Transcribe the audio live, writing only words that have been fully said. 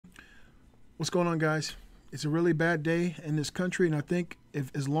What's going on, guys? It's a really bad day in this country, and I think if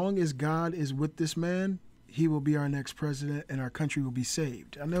as long as God is with this man, he will be our next president and our country will be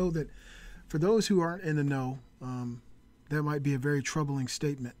saved. I know that for those who aren't in the know, that might be a very troubling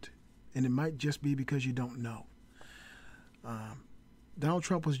statement, and it might just be because you don't know. Donald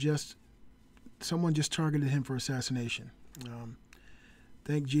Trump was someone just targeted him for assassination.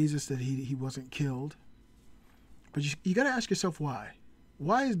 Thank Jesus that he wasn't killed. But you got to ask yourself why.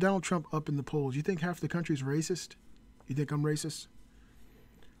 Why is Donald Trump up in the polls? You think half the country is racist? You think I'm racist?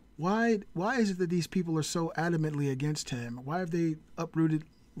 Why is it that these people are so adamantly against him? Why have they uprooted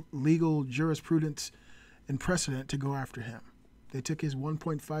legal jurisprudence and precedent to go after him? They took his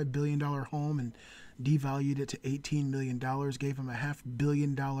 $1.5 billion home and devalued it to $18 million, gave him a $500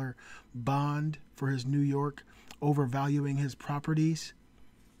 million bond for his New York, overvaluing his properties,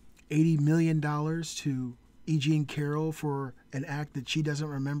 $80 million to E. Jean Carroll for an act that she doesn't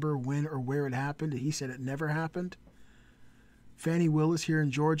remember when or where it happened. He said it never happened. Fannie Willis here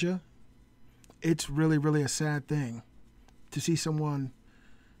in Georgia. It's really, really a sad thing to see someone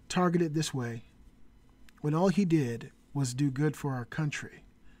targeted this way when all he did was do good for our country.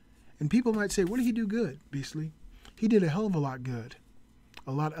 And people might say, what did he do good, Beastly? He did a hell of a lot good.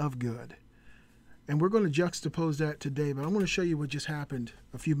 A lot of good. And we're going to juxtapose that today, but I want to show you what just happened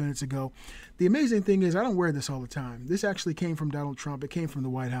a few minutes ago. The amazing thing is I don't wear this all the time. This actually came from Donald Trump. It came from the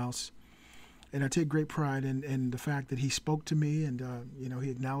White House. And I take great pride in the fact that he spoke to me and, he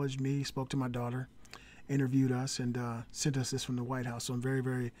acknowledged me, he spoke to my daughter, interviewed us, and sent us this from the White House. So I'm very,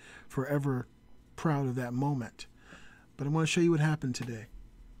 very forever proud of that moment. But I want to show you what happened today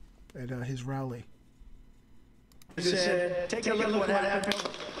at his rally. Take a look at what happened.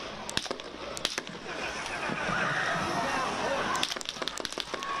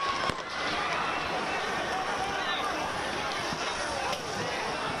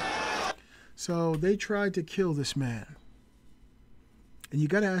 So they tried to kill this man. And you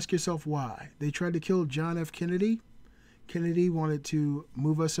got to ask yourself why. They tried to kill John F. Kennedy. Kennedy wanted to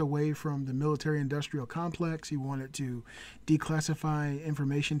move us away from the military-industrial complex. He wanted to declassify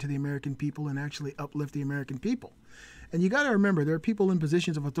information to the American people and actually uplift the American people. And you got to remember, there are people in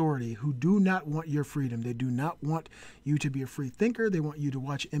positions of authority who do not want your freedom. They do not want you to be a free thinker. They want you to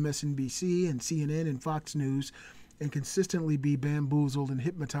watch MSNBC and CNN and Fox News and consistently be bamboozled and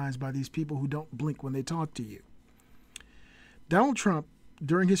hypnotized by these people who don't blink when they talk to you. Donald Trump,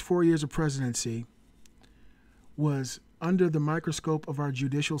 during his 4 years of presidency, was under the microscope of our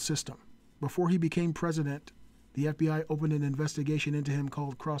judicial system. Before he became president, the FBI opened an investigation into him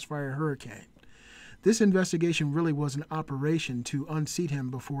called Crossfire Hurricane. This investigation really was an operation to unseat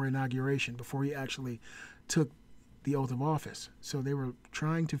him before inauguration, before he actually took the oath of office. So they were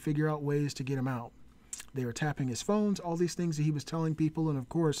trying to figure out ways to get him out. They were tapping his phones, all these things that he was telling people. And of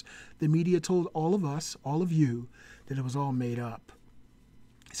course, the media told all of us, all of you, that it was all made up.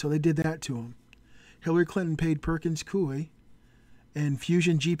 So they did that to him. Hillary Clinton paid Perkins Coie and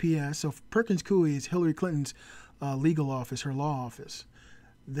Fusion GPS. So Perkins Coie is Hillary Clinton's legal office, her law office.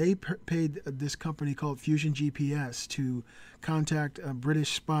 They paid this company called Fusion GPS to contact a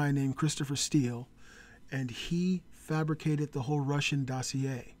British spy named Christopher Steele, and he fabricated the whole Russian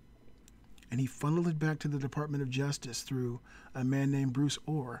dossier. And he funneled it back to the Department of Justice through a man named Bruce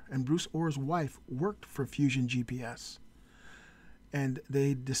Orr. And Bruce Orr's wife worked for Fusion GPS. And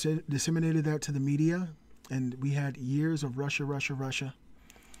they disseminated that to the media, and we had years of Russia, Russia, Russia.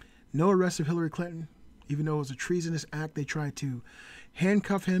 No arrest of Hillary Clinton, even though it was a treasonous act. They tried to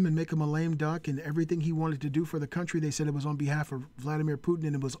handcuff him and make him a lame duck, and everything he wanted to do for the country, they said it was on behalf of Vladimir Putin,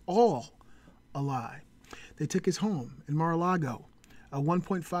 and it was all a lie. They took his home in Mar-a-Lago, a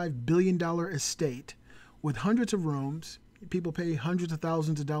 $1.5 billion estate with hundreds of rooms. People pay hundreds of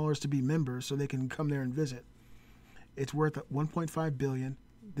thousands of dollars to be members so they can come there and visit. It's worth $1.5 billion.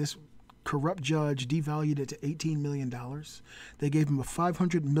 This corrupt judge devalued it to $18 million. They gave him a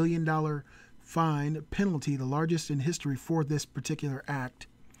 $500 million fine penalty, the largest in history for this particular act,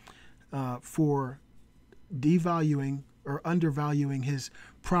 for devaluing or undervaluing his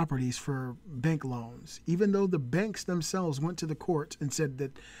properties for bank loans, even though the banks themselves went to the court and said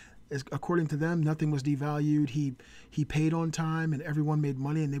that, according to them, nothing was devalued. He paid on time and everyone made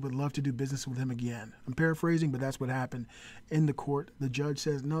money and they would love to do business with him again. I'm paraphrasing, but that's what happened in the court. The judge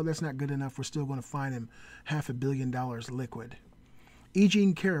says, no, that's not good enough. We're still going to fine him $500 million liquid. E.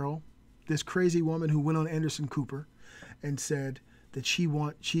 Jean Carroll, this crazy woman who went on Anderson Cooper and said that she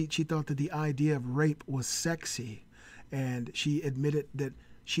thought that the idea of rape was sexy, and she admitted that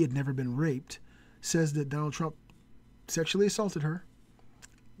she had never been raped, says that Donald Trump sexually assaulted her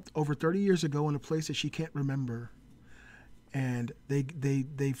over 30 years ago in a place that she can't remember. and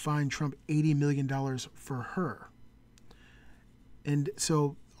they fined Trump $80 million for her. And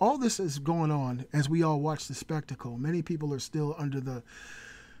so all this is going on as we all watch the spectacle. Many people are still under the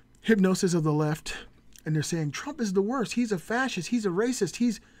hypnosis of the left, and they're saying Trump is the worst. He's a fascist. He's a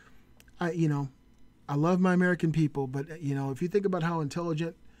racist. I love my American people, but if you think about how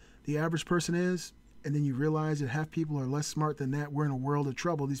intelligent the average person is, and then you realize that half people are less smart than that, we're in a world of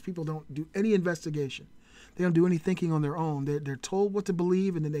trouble. These people don't do any investigation. They don't do any thinking on their own. They're told what to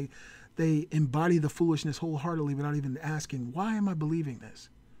believe, and then they embody the foolishness wholeheartedly without even asking, why am I believing this?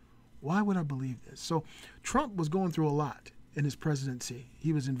 Why would I believe this? So Trump was going through a lot in his presidency.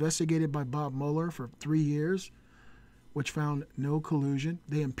 He was investigated by Bob Mueller for 3 years, which found no collusion.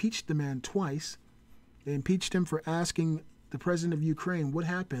 They impeached the man twice. They impeached him for asking the president of Ukraine what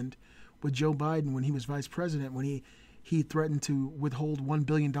happened with Joe Biden when he was vice president, when he threatened to withhold $1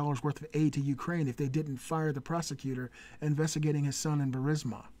 billion worth of aid to Ukraine if they didn't fire the prosecutor investigating his son in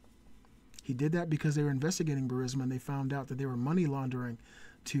Burisma. He did that because they were investigating Burisma, and they found out that they were money laundering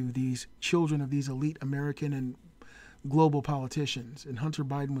to these children of these elite American and global politicians. And Hunter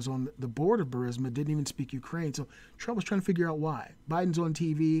Biden was on the board of Burisma, didn't even speak Ukraine. So Trump was trying to figure out why. Biden's on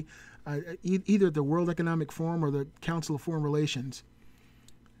TV, either at the World Economic Forum or the Council of Foreign Relations,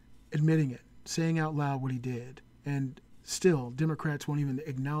 admitting it, saying out loud what he did. And still, Democrats won't even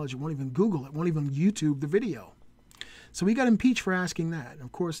acknowledge it, won't even Google it, won't even YouTube the video. So he got impeached for asking that.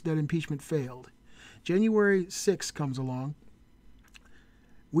 Of course, that impeachment failed. January 6th comes along.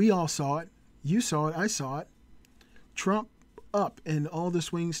 We all saw it. You saw it. I saw it. Trump up in all the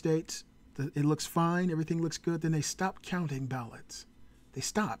swing states. It looks fine. Everything looks good. Then they stopped counting ballots. They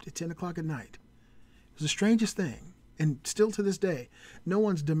stopped at 10 o'clock at night. It was the strangest thing. And still to this day, no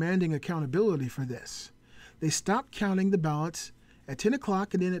one's demanding accountability for this. They stopped counting the ballots at 10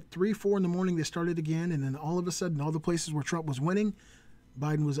 o'clock, and then at 3, 4 in the morning, they started again. And then all of a sudden, all the places where Trump was winning,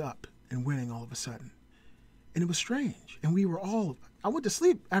 Biden was up and winning all of a sudden. And it was strange. And we were all, I went to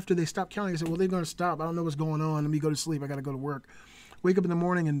sleep after they stopped counting. I said, well, they're going to stop. I don't know what's going on. Let me go to sleep. I got to go to work. Wake up in the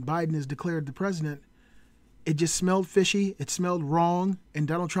morning and Biden is declared the president. It just smelled fishy. It smelled wrong. And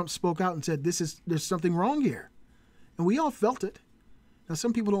Donald Trump spoke out and said, there's something wrong here. And we all felt it. Now,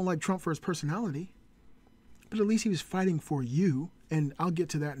 some people don't like Trump for his personality, but at least he was fighting for you. And I'll get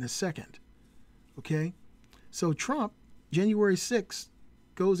to that in a second. Okay. So Trump, January 6th,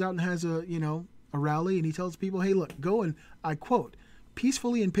 goes out and has a rally, and he tells people, hey, look, go and, I quote,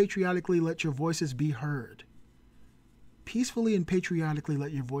 peacefully and patriotically let your voices be heard. Peacefully and patriotically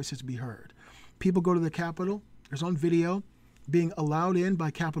let your voices be heard. People go to the Capitol. There's on video being allowed in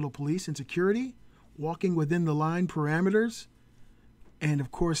by Capitol Police and security, walking within the line parameters. And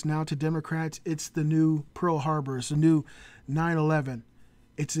of course, now to Democrats, it's the new Pearl Harbor. It's the new 9/11.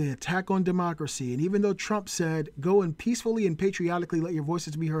 It's an attack on democracy. And even though Trump said, go and peacefully and patriotically let your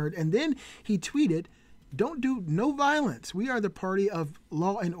voices be heard, and then he tweeted, don't do no violence. We are the party of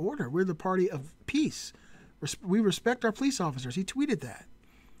law and order. We're the party of peace. We respect our police officers. He tweeted that.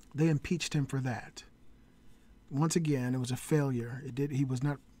 They impeached him for that. Once again, it was a failure. He was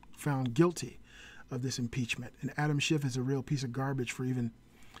not found guilty of this impeachment. And Adam Schiff is a real piece of garbage for even,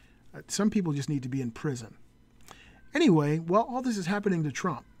 some people just need to be in prison. Anyway, while all this is happening to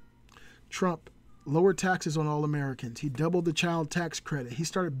Trump lowered taxes on all Americans. He doubled the child tax credit. He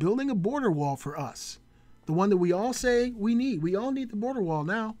started building a border wall for us, the one that we all say we need. We all need the border wall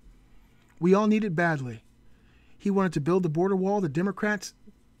now. We all need it badly. He wanted to build the border wall. The Democrats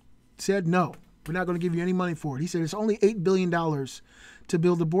said, no, we're not going to give you any money for it. He said, it's only $8 billion to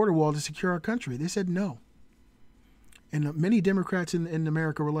build the border wall to secure our country. They said no. And many Democrats in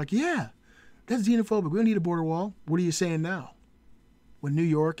America were like, yeah, that's xenophobic. We don't need a border wall. What are you saying now? When New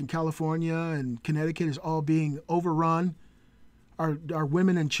York and California and Connecticut is all being overrun, our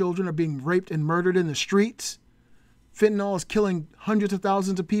women and children are being raped and murdered in the streets. Fentanyl is killing hundreds of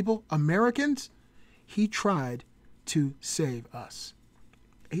thousands of people, Americans. He tried to save us.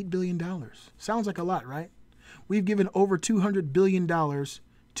 $8 billion. Sounds like a lot, right? We've given over $200 billion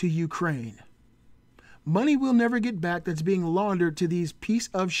to Ukraine. Money we'll never get back that's being laundered to these piece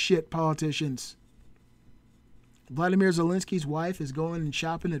of shit politicians. Vladimir Zelensky's wife is going and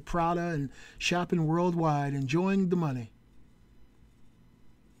shopping at Prada and shopping worldwide, enjoying the money.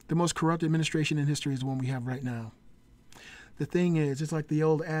 The most corrupt administration in history is the one we have right now. The thing is, it's like the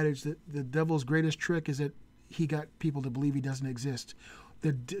old adage that the devil's greatest trick is that he got people to believe he doesn't exist.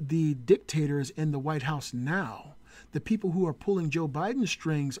 The dictator is in the White House now. The people who are pulling Joe Biden's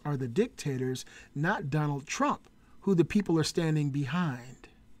strings are the dictators, not Donald Trump, who the people are standing behind.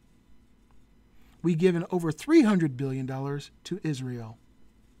 We've given over $300 billion to Israel.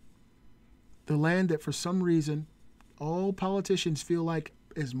 The land that for some reason all politicians feel like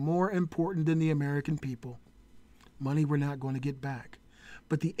is more important than the American people. Money we're not going to get back.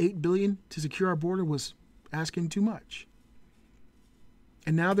 But the $8 billion to secure our border was asking too much.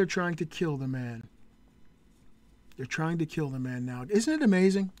 And now they're trying to kill the man. They're trying to kill the man now. Isn't it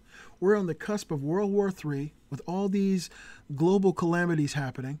amazing? We're on the cusp of World War III with all these global calamities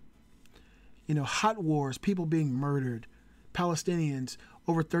happening. You know, hot wars, people being murdered, Palestinians,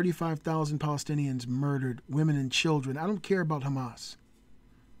 over 35,000 Palestinians murdered, women and children. I don't care about Hamas.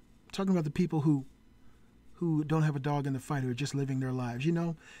 I'm talking about the people who don't have a dog in the fight, who are just living their lives. You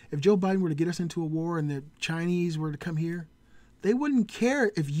know, if Joe Biden were to get us into a war and the Chinese were to come here, they wouldn't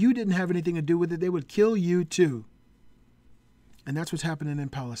care if you didn't have anything to do with it. They would kill you too. And that's what's happening in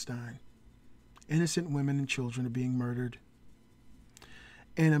Palestine. Innocent women and children are being murdered.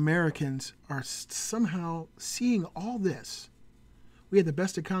 And Americans are somehow seeing all this. We had the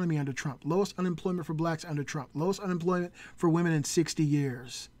best economy under Trump, lowest unemployment for blacks under Trump, lowest unemployment for women in 60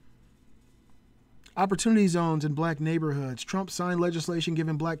 years. Opportunity zones in black neighborhoods. Trump signed legislation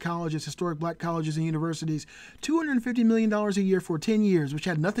giving black colleges, historic black colleges and universities, $250 million a year for 10 years, which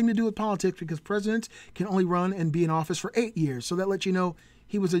had nothing to do with politics because presidents can only run and be in office for 8 years. So that lets you know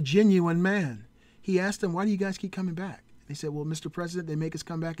he was a genuine man. He asked them, why do you guys keep coming back? They said, well, Mr. President, they make us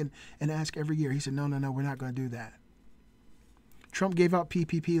come back and ask every year. He said, no, we're not going to do that. Trump gave out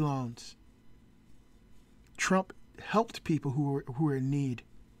PPP loans. Trump helped people who were in need.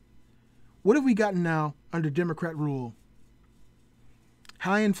 What have we gotten now under Democrat rule?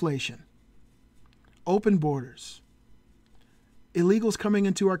 High inflation, open borders, illegals coming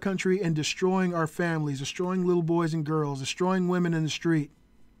into our country and destroying our families, destroying little boys and girls, destroying women in the street,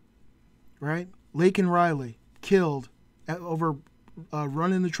 right? Laken Riley, killed over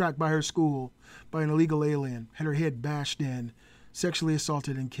running the track by her school by an illegal alien, had her head bashed in, sexually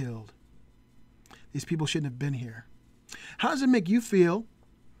assaulted and killed. These people shouldn't have been here. How does it make you feel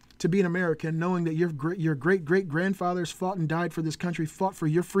to be an American, knowing that your great-great-grandfathers fought and died for this country, fought for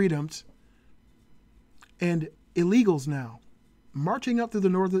your freedoms, and illegals now marching up through the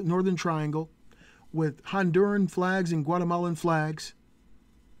northern triangle with Honduran flags and Guatemalan flags,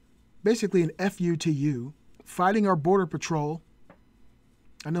 basically an FU to you, fighting our border patrol.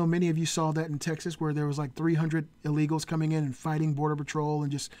 I know many of you saw that in Texas where there was like 300 illegals coming in and fighting border patrol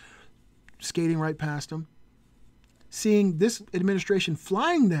and just skating right past them. Seeing this administration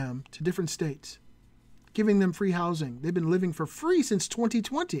flying them to different states, giving them free housing. They've been living for free since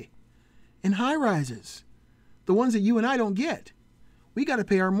 2020 in high rises, the ones that you and I don't get. We got to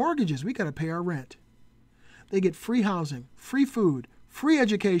pay our mortgages. We got to pay our rent. They get free housing, free food, free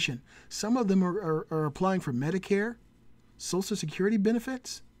education. Some of them are applying for Medicare, Social Security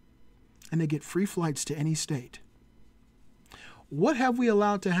benefits, and they get free flights to any state. What have we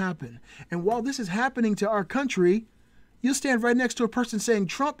allowed to happen? And while this is happening to our country, you'll stand right next to a person saying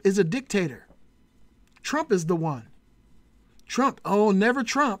Trump is a dictator. Trump is the one. Trump, oh, never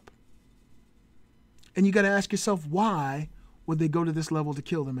Trump. And you got to ask yourself, why would they go to this level to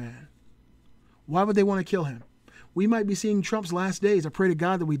kill the man? Why would they want to kill him? We might be seeing Trump's last days. I pray to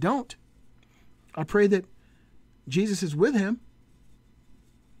God that we don't. I pray that Jesus is with him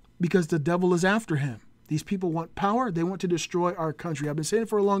because the devil is after him. These people want power. They want to destroy our country. I've been saying it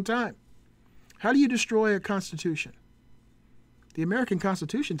for a long time. How do you destroy a constitution? The American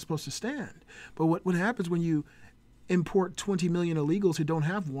Constitution is supposed to stand. But what happens when you import 20 million illegals who don't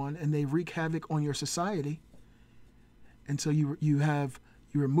have one and they wreak havoc on your society? And so you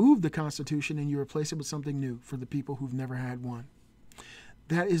remove the Constitution and you replace it with something new for the people who've never had one.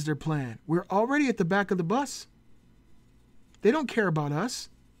 That is their plan. We're already at the back of the bus. They don't care about us.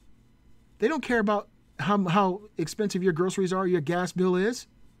 They don't care about how expensive your groceries are, your gas bill is.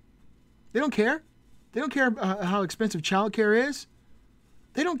 They don't care. They don't care how expensive childcare is.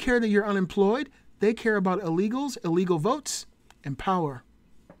 They don't care that you're unemployed. They care about illegals, illegal votes, and power.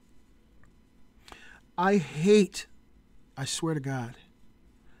 I swear to God,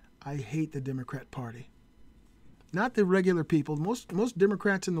 I hate the Democrat Party. Not the regular people. Most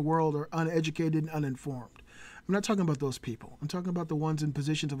Democrats in the world are uneducated and uninformed. I'm not talking about those people. I'm talking about the ones in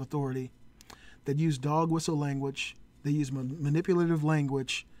positions of authority that use dog whistle language. They use manipulative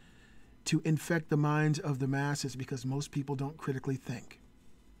language to infect the minds of the masses because most people don't critically think.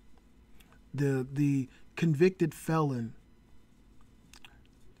 The convicted felon,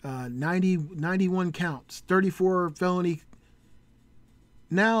 91 counts, 34 felony.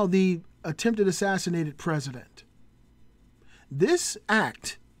 Now the attempted assassinated president. This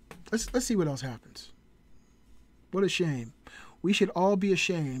act, let's see what else happens. What a shame. We should all be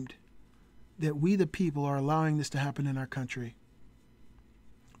ashamed that we the people are allowing this to happen in our country.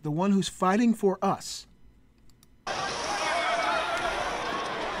 The one who's fighting for us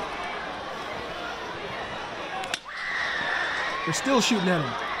They're still shooting at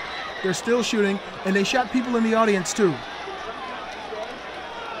him. They're still shooting, and they shot people in the audience too.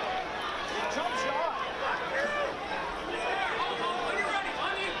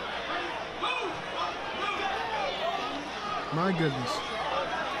 My goodness.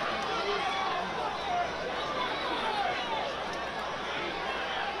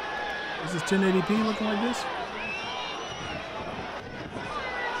 This is 1080p looking like this?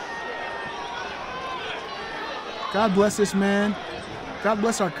 God bless this man. God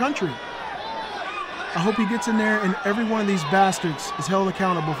bless our country. I hope he gets in there and every one of these bastards is held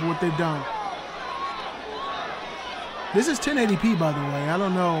accountable for what they've done. This is 1080p, by the way. I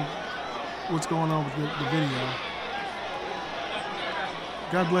don't know what's going on with the video.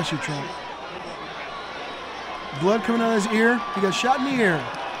 God bless you, Trump. Blood coming out of his ear. He got shot in the ear.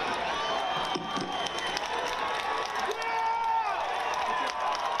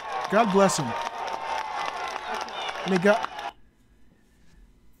 God bless him. May God.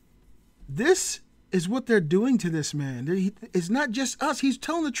 This is what they're doing to this man. It's not just us. He's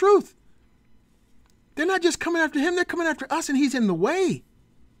telling the truth. They're not just coming after him. They're coming after us, and he's in the way.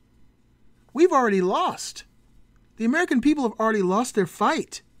 We've already lost. The American people have already lost their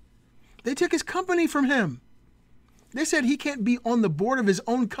fight. They took his company from him. They said he can't be on the board of his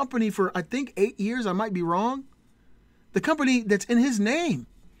own company for, I think, 8 years. I might be wrong. The company that's in his name.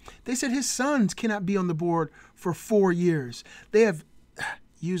 They said his sons cannot be on the board for 4 years. They have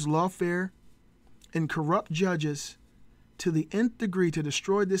used lawfare and corrupt judges to the nth degree to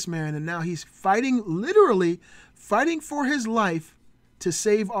destroy this man. And now he's fighting, literally fighting for his life to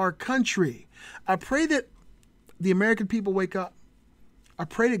save our country. I pray that the American people wake up. I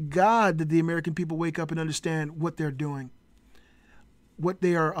pray to God that the American people wake up and understand what they're doing, what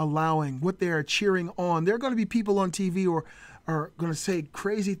they are allowing, what they are cheering on. There are going to be people on TV or are going to say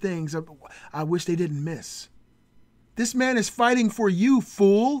crazy things. I wish they didn't miss. This man is fighting for you,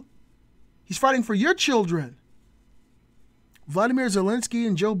 fool. He's fighting for your children. Vladimir Zelensky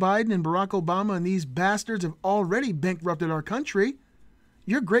and Joe Biden and Barack Obama and these bastards have already bankrupted our country.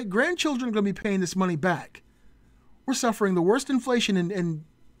 Your great-grandchildren are going to be paying this money back. We're suffering the worst inflation in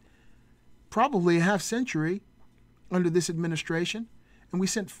probably a half century under this administration. And we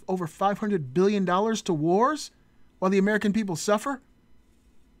sent over $500 billion to wars while the American people suffer.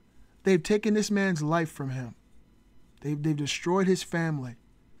 They've taken this man's life from him. They've destroyed his family.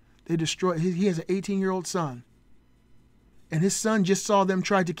 He has an 18-year-old son. And his son just saw them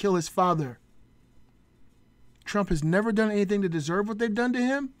try to kill his father. Trump has never done anything to deserve what they've done to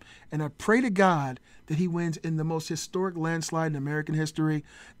him. And I pray to God that he wins in the most historic landslide in American history.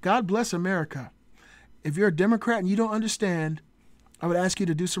 God bless America. If you're a Democrat and you don't understand, I would ask you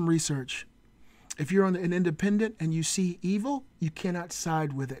to do some research. If you're an independent and you see evil, you cannot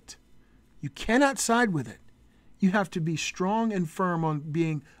side with it. You cannot side with it. You have to be strong and firm on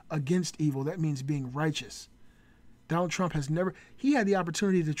being against evil. That means being righteous. Donald Trump has never, he had the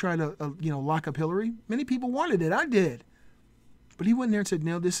opportunity to try to, lock up Hillary. Many people wanted it. I did. But he went in there and said,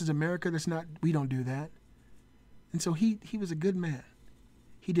 no, this is America. That's not, we don't do that. And so he was a good man.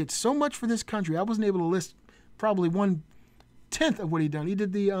 He did so much for this country. I wasn't able to list probably 1/10 of what he done. He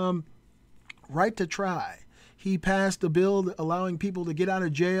did the right to try. He passed a bill allowing people to get out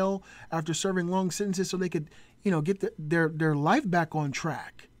of jail after serving long sentences so they could, get their life back on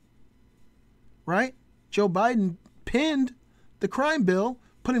track. Right? Joe Biden pinned the crime bill,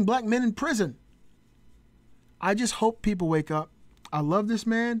 putting black men in prison. I just hope people wake up. I love this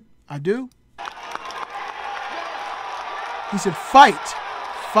man. I do. He said, fight.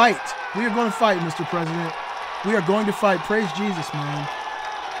 Fight. We are going to fight, Mr. President. We are going to fight. Praise Jesus, man.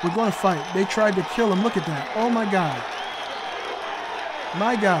 We're going to fight. They tried to kill him. Look at that. Oh, my God.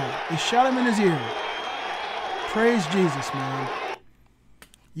 My God. They shot him in his ear. Praise Jesus, man.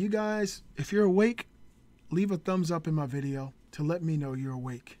 You guys, if you're awake, leave a thumbs up in my video to let me know you're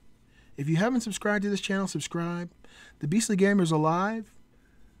awake. If you haven't subscribed to this channel, subscribe. The Beastly Gamer's alive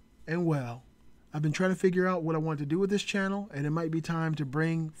and well. I've been trying to figure out what I want to do with this channel, and it might be time to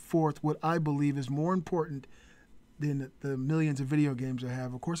bring forth what I believe is more important than the millions of video games I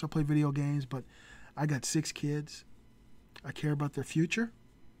have. Of course, I play video games, but I got 6 kids. I care about their future.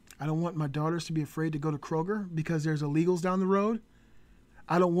 I don't want my daughters to be afraid to go to Kroger because there's illegals down the road.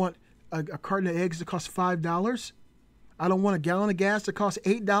 I don't want a carton of eggs to cost $5. I don't want a gallon of gas to cost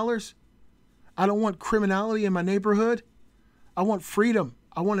 $8. I don't want criminality in my neighborhood. I want freedom.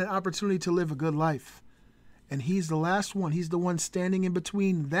 I want an opportunity to live a good life. And he's the last one. He's the one standing in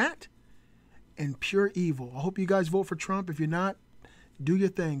between that and pure evil. I hope you guys vote for Trump. If you're not, do your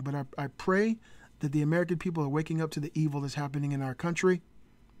thing. But I pray that the American people are waking up to the evil that's happening in our country.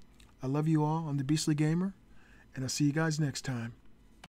 I love you all. I'm the Beastly Gamer. and I'll see you guys next time.